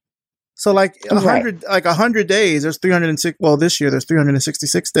day. So 100 days, there's 306. Well, this year there's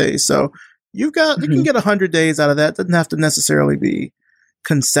 366 days. So you can get 100 days out of that. Doesn't have to necessarily be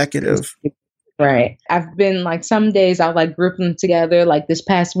consecutive. Right. I've been some days I'll group them together. Like this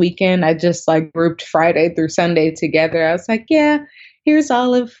past weekend, I just grouped Friday through Sunday together. I was like, yeah, here's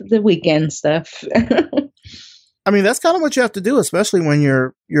all of the weekend stuff. I mean, that's kind of what you have to do, especially when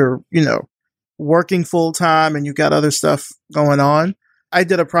you're working full time and you've got other stuff going on. I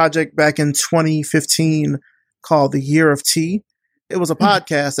did a project back in 2015 called The Year of Tea. It was a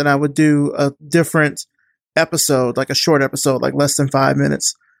podcast, and I would do a different episode, a short episode, less than 5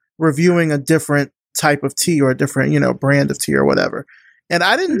 minutes, reviewing a different type of tea or a different, brand of tea or whatever. And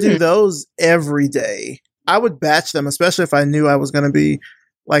I didn't do those every day. I would batch them, especially if I knew I was going to be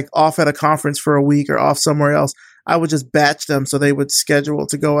off at a conference for a week or off somewhere else. I would just batch them so they would schedule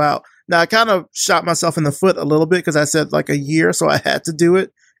to go out. Now, I kind of shot myself in the foot a little bit because I said a year, so I had to do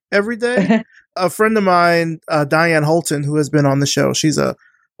it every day. A friend of mine, Diane Holton, who has been on the show, she's a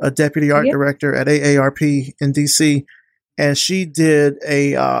deputy art director at AARP in DC. And she did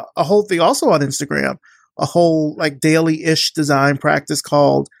a whole thing also on Instagram, a whole daily-ish design practice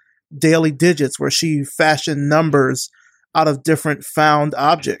called Daily Digits, where she fashioned numbers out of different found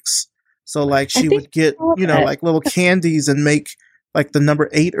objects. So she would get, little candies and make the number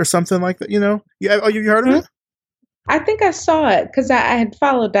 8 or something like that, you heard of it? I think I saw it because I had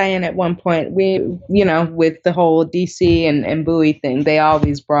followed Diane at one point. We, with the whole DC and Bowie thing, they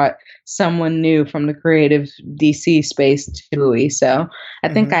always brought someone new from the creative DC space to Bowie. So I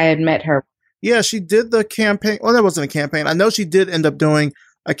think I had met her. Yeah, she did the campaign. Well, that wasn't a campaign. I know she did end up doing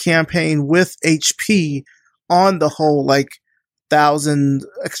a campaign with HP on the whole 1,000.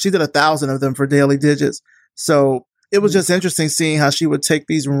 She did 1,000 of them for Daily Digits. So it was just interesting seeing how she would take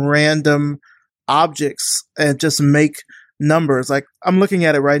these random objects and just make numbers. I'm looking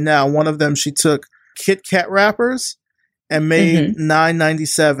at it right now. One of them, she took Kit Kat wrappers and made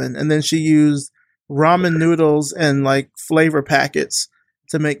 $9.97, and then she used ramen noodles and flavor packets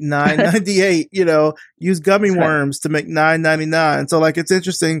to make $9.98. Use gummy worms to make $9.99. So it's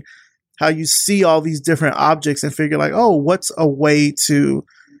interesting how you see all these different objects and figure oh, what's a way to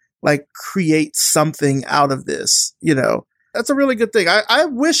like create something out of this, you know. That's a really good thing. I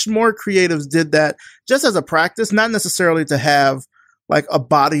wish more creatives did that just as a practice, not necessarily to have like a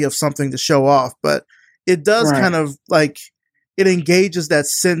body of something to show off, but it does kind of like, it engages that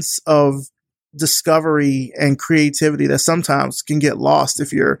sense of discovery and creativity that sometimes can get lost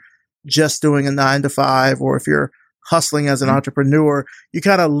if you're just doing a 9 to 5, or if you're hustling as an entrepreneur. You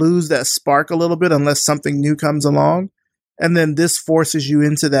kind of lose that spark a little bit unless something new comes along. And then this forces you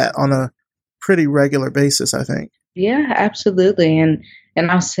into that on a pretty regular basis, I think. Yeah, absolutely. And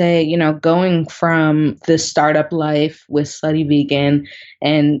I'll say, you know, going from the startup life with Slutty Vegan,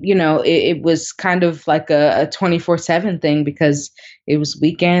 and, you know, it was kind of like a 24/7 thing, because it was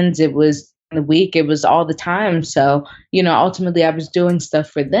weekends, it was the week, it was all the time. So, you know, ultimately I was doing stuff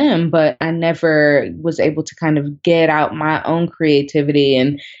for them, but I never was able to kind of get out my own creativity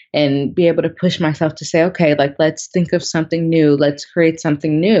and be able to push myself to say, okay, like, let's think of something new, let's create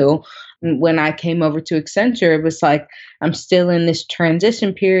something new. When I came over to Accenture, it was like, I'm still in this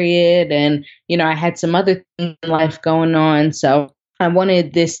transition period, and, you know, I had some other things in life going on. So I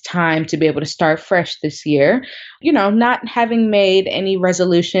wanted this time to be able to start fresh this year, you know, not having made any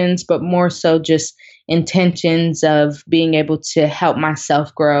resolutions, but more so just intentions of being able to help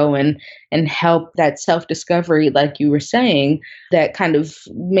myself grow and help that self-discovery, like you were saying, that kind of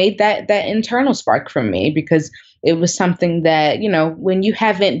made that internal spark from me, because it was something that, you know, when you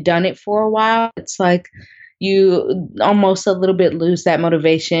haven't done it for a while, it's like you almost a little bit lose that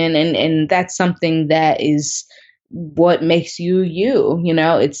motivation. And that's something that is what makes you, you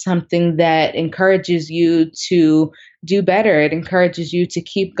know, it's something that encourages you to do better. It encourages you to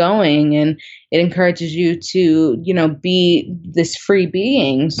keep going, and it encourages you to, you know, be this free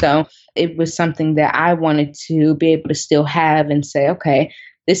being. So it was something that I wanted to be able to still have and say, okay,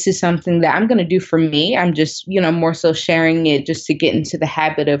 this is something that I'm going to do for me. I'm just, you know, more so sharing it just to get into the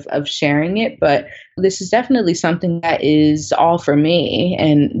habit of sharing it. But this is definitely something that is all for me,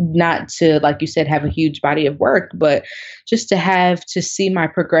 and not to, like you said, have a huge body of work, but just to see my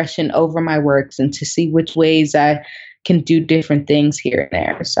progression over my works and to see which ways I can do different things here and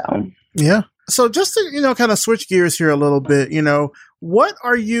there. So, yeah. So just to, you know, kind of switch gears here a little bit, you know, what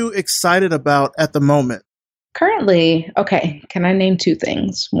are you excited about at the moment? Currently, okay, can I name 2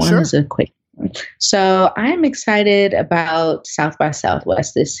 things? One Sure. is a quick one. So I'm excited about South by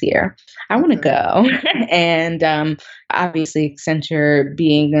Southwest this year. I want to go. And obviously, Accenture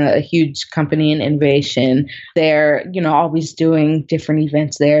being a huge company in innovation, they're, you know, always doing different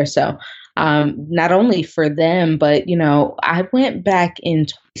events there. So not only for them, but, you know, I went back in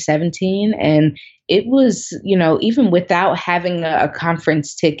 2017, and it was, you know, even without having a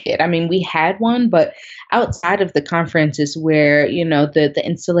conference ticket. I mean, we had one, but outside of the conferences where, you know, the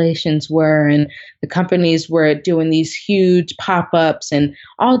installations were, and the companies were doing these huge pop-ups and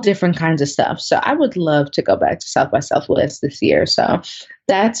all different kinds of stuff. So I would love to go back to South by Southwest this year. So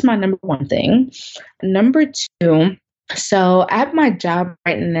that's my number one thing. Number 2, so at my job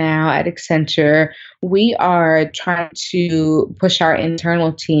right now at Accenture, we are trying to push our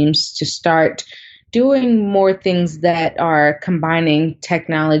internal teams to start doing more things that are combining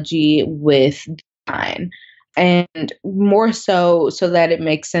technology with design, and more so that it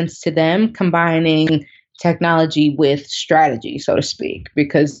makes sense to them, combining technology with strategy, so to speak,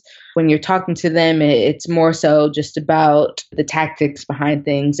 because when you're talking to them, it's more so just about the tactics behind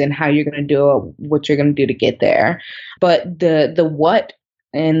things and how you're going to do it, what you're going to do to get there. But the what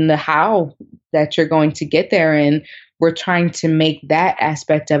and the how that you're going to get there, and we're trying to make that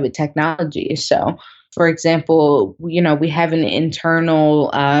aspect of it technology. So, for example, you know, we have an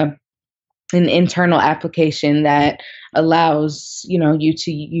internal application that allows, you know, you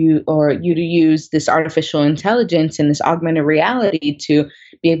to use this artificial intelligence and this augmented reality to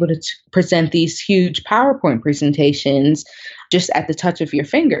be able to present these huge PowerPoint presentations just at the touch of your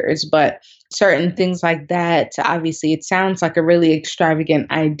fingers. But certain things like that, obviously it sounds like a really extravagant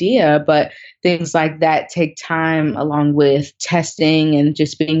idea, but things like that take time, along with testing and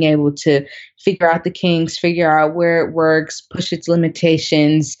just being able to figure out the kinks, figure out where it works, push its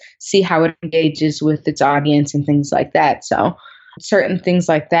limitations, see how it engages with its audience and things like that. So certain things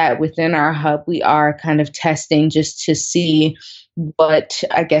like that within our hub, we are kind of testing just to see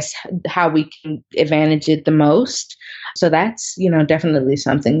how we can advantage it the most. So that's, you know, definitely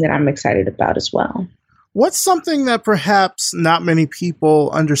something that I'm excited about as well. What's something that perhaps not many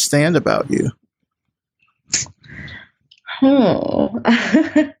people understand about you?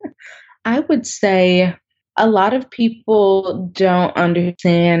 I would say a lot of people don't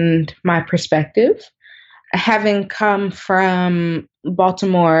understand my perspective. Having come from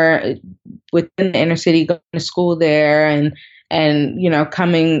Baltimore, within the inner city, going to school there, and And,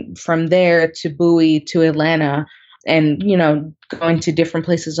 coming from there to Bowie to Atlanta and, going to different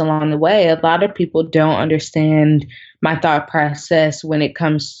places along the way, a lot of people don't understand my thought process when it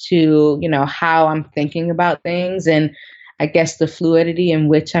comes to, how I'm thinking about things and I guess the fluidity in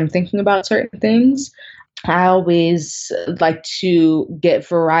which I'm thinking about certain things. I always like to get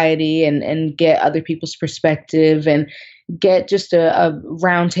variety and get other people's perspective and get just a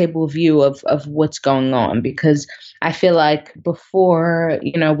round table view of what's going on, because I feel like before,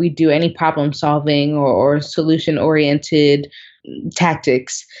 we do any problem solving or solution oriented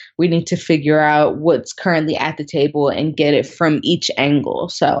tactics, we need to figure out what's currently at the table and get it from each angle.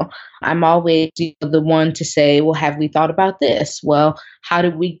 So I'm always the one to say, well, have we thought about this? Well, how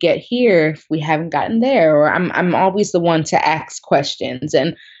did we get here if we haven't gotten there? Or I'm always the one to ask questions.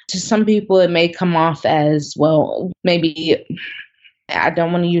 And to some people, it may come off as, well, maybe I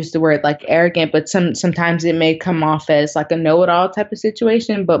don't want to use the word like arrogant, but sometimes it may come off as like a know-it-all type of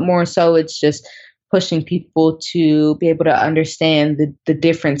situation, but more so it's just pushing people to be able to understand the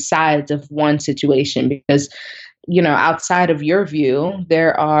different sides of one situation, because, outside of your view,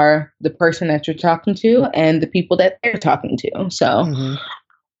 there are the person that you're talking to and the people that they're talking to. So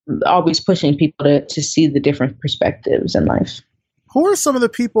always pushing people to see the different perspectives in life. Who are some of the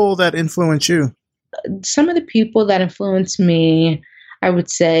people that influence you? Some of the people that influence me, I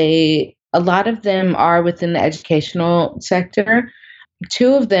would say a lot of them are within the educational sector.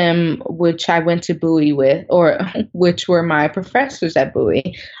 Two of them, which I went to Bowie with, or which were my professors at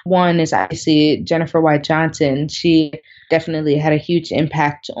Bowie. One is obviously Jennifer White Johnson. She definitely had a huge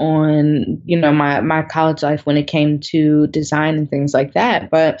impact on, my college life when it came to design and things like that.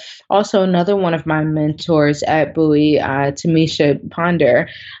 But also another one of my mentors at Bowie, Tamisha Ponder.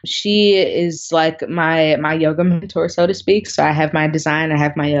 She is like my yoga mentor, so to speak. So I have my design, I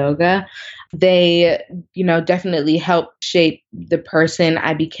have my yoga. They, definitely helped shape the person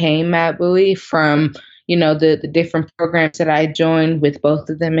I became at Bowie from, the different programs that I joined with both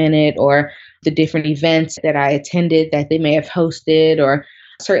of them in it, or the different events that I attended that they may have hosted, or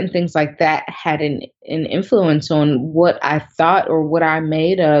certain things like that had an influence on what I thought or what I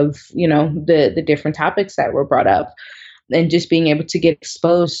made of, the different topics that were brought up. And just being able to get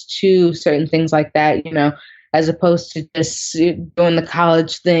exposed to certain things like that, as opposed to just doing the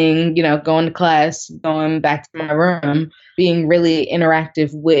college thing, going to class, going back to my room, being really interactive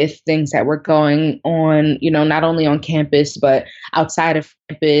with things that were going on, not only on campus, but outside of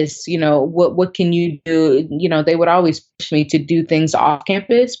campus. What can you do? They would always push me to do things off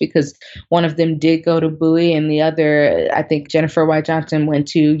campus, because one of them did go to Bowie and the other, I think Jennifer White Johnson, went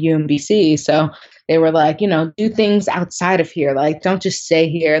to UMBC. So they were like, do things outside of here. Like, don't just stay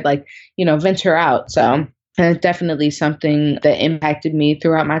here, like, venture out. So definitely something that impacted me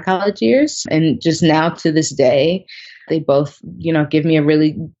throughout my college years. And just now to this day, they both, give me a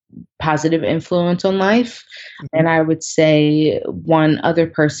really positive influence on life. And I would say one other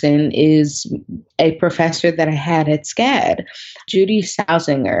person is a professor that I had at SCAD, Judy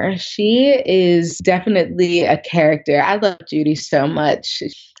Sausinger. She is definitely a character. I love Judy so much.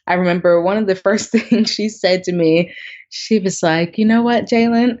 I remember one of the first things she said to me, she was like, "You know what,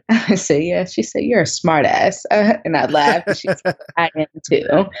 Jailyn?" I said, "Yeah." She said, "You're a smart ass." And I laughed. She said, "I am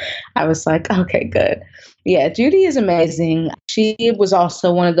too." I was like, okay, good. Yeah, Judy is amazing. She was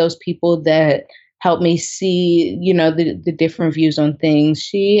also one of those people that helped me see, the different views on things.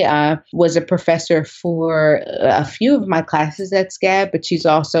 She was a professor for a few of my classes at SCAD, but she's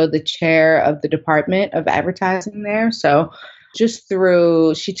also the chair of the Department of Advertising there. So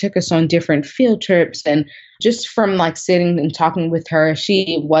she took us on different field trips, and just from like sitting and talking with her,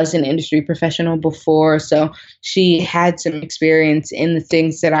 she was an industry professional before. So she had some experience in the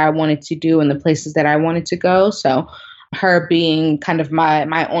things that I wanted to do and the places that I wanted to go. So her being kind of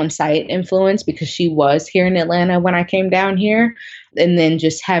my on-site influence, because she was here in Atlanta when I came down here. And then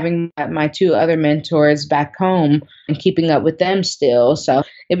just having my two other mentors back home and keeping up with them still. So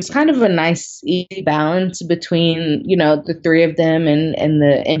it was kind of a nice, easy balance between, the three of them and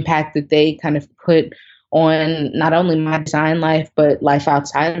the impact that they kind of put on not only my design life, but life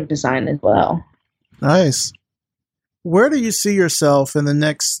outside of design as well. Nice. Where do you see yourself in the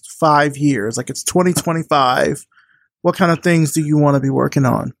next 5 years? Like, it's 2025. What kind of things do you want to be working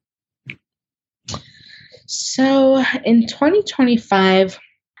on? So in 2025,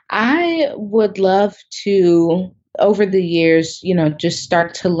 I would love to, over the years, just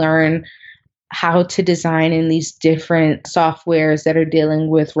start to learn how to design in these different softwares that are dealing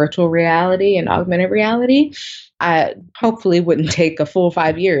with virtual reality and augmented reality. I hopefully wouldn't take a full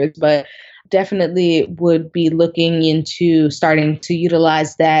 5 years, but definitely would be looking into starting to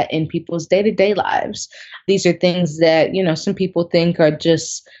utilize that in people's day-to-day lives. These are things that, some people think are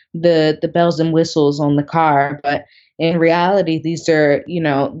just the bells and whistles on the car, but in reality, these are,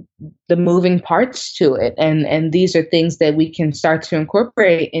 the moving parts to it. And these are things that we can start to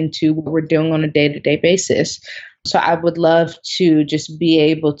incorporate into what we're doing on a day-to-day basis. So I would love to just be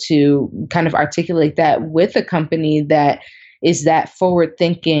able to kind of articulate that with a company that is that forward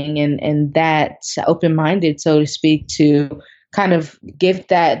thinking and that open-minded, so to speak, to kind of give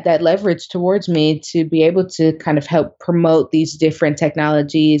that leverage towards me to be able to kind of help promote these different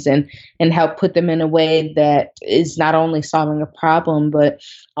technologies and help put them in a way that is not only solving a problem, but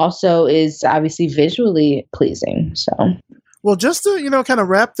also is obviously visually pleasing. So, well, just to, kind of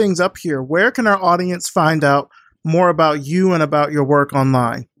wrap things up here, where can our audience find out more about you and about your work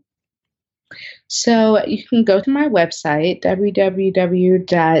online? So you can go to my website,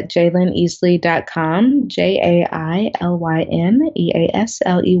 www.jaylyneasley.com,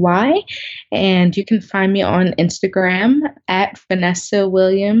 JAILYNEASLEY. And you can find me on Instagram at Vanessa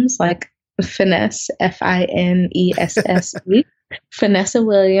Williams, like finesse, FINESSE, Vanessa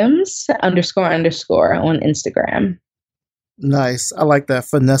Williams __ on Instagram. Nice. I like that.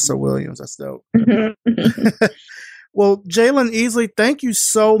 Vanessa Williams. That's dope. Well, Jailyn Easley, thank you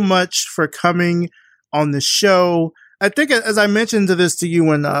so much for coming on the show. I think as I mentioned to you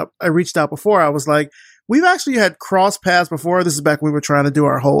when I reached out before, I was like, we've actually had cross paths before. This is back when we were trying to do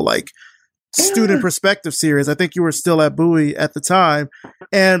our whole student perspective series. I think you were still at Bowie at the time.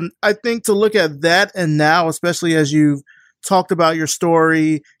 And I think to look at that and now, especially as you've talked about your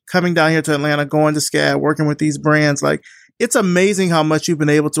story, coming down here to Atlanta, going to SCAD, working with these brands, it's amazing how much you've been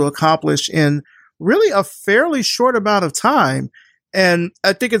able to accomplish in really a fairly short amount of time. And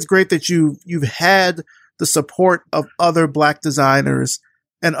I think it's great that you've had the support of other Black designers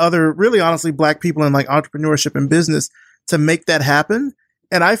and other, really honestly, Black people in entrepreneurship and business to make that happen.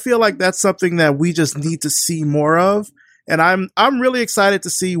 And I feel like that's something that we just need to see more of. And I'm really excited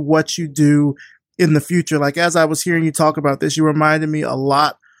to see what you do in the future. As I was hearing you talk about this, you reminded me a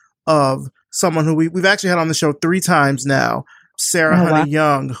lot of someone who we've actually had on the show 3 times now, Sarah Honey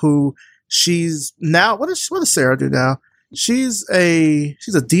Young, who she's now, what does Sarah do now? She's a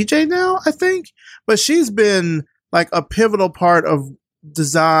DJ now, I think, but she's been a pivotal part of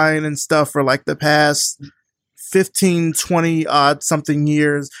design and stuff for the past 15, 20 odd something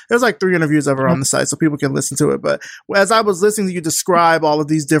years. There's 3 interviews of her on the site so people can listen to it. But as I was listening to you describe all of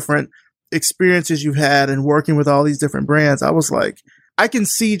these different experiences you've had and working with all these different brands, I was like, I can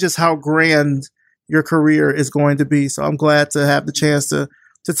see just how grand your career is going to be. So I'm glad to have the chance to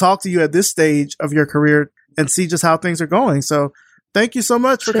talk to you at this stage of your career and see just how things are going. So thank you so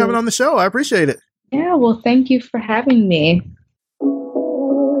much for coming on the show. I appreciate it. Yeah, well, thank you for having me.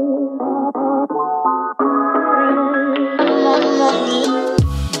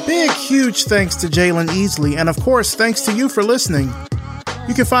 Big, huge thanks to Jailyn Easley. And of course, thanks to you for listening.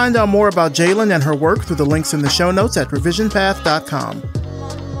 You can find out more about Jailyn and her work through the links in the show notes at revisionpath.com.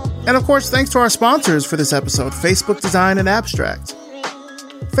 And of course, thanks to our sponsors for this episode, Facebook Design and Abstract.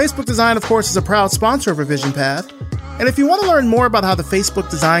 Facebook Design, of course, is a proud sponsor of Revision Path. And if you want to learn more about how the Facebook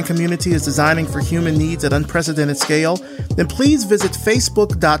design community is designing for human needs at unprecedented scale, then please visit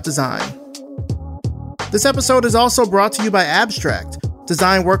facebook.design. This episode is also brought to you by Abstract,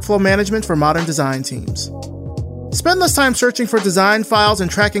 design workflow management for modern design teams. Spend less time searching for design files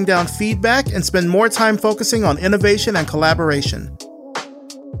and tracking down feedback, and spend more time focusing on innovation and collaboration.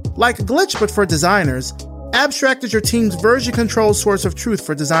 Like Glitch, but for designers, Abstract is your team's version control source of truth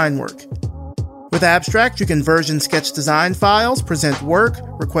for design work. With Abstract, you can version sketch design files, present work,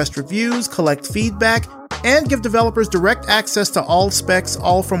 request reviews, collect feedback, and give developers direct access to all specs,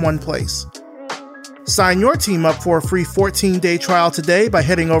 all from one place. Sign your team up for a free 14-day trial today by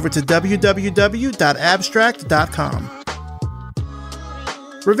heading over to www.abstract.com.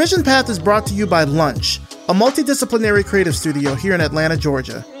 Revision Path is brought to you by Lunch, a multidisciplinary creative studio here in Atlanta,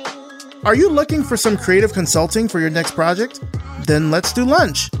 Georgia. Are you looking for some creative consulting for your next project? Then let's do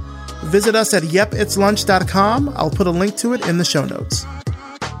lunch. Visit us at yepitslunch.com. I'll put a link to it in the show notes.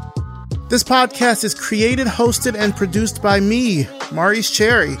 This podcast is created, hosted, and produced by me, Maurice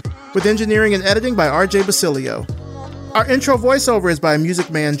Cherry, with engineering and editing by RJ Basilio. Our intro voiceover is by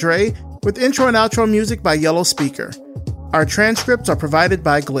Music Man Dre, with intro and outro music by Yellow Speaker. Our transcripts are provided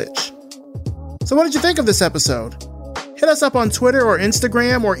by Glitch. So what did you think of this episode? Hit us up on Twitter or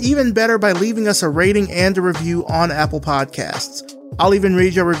Instagram, or even better, by leaving us a rating and a review on Apple Podcasts. I'll even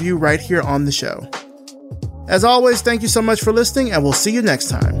read your review right here on the show. As always, thank you so much for listening, and we'll see you next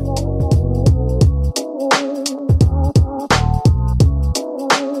time.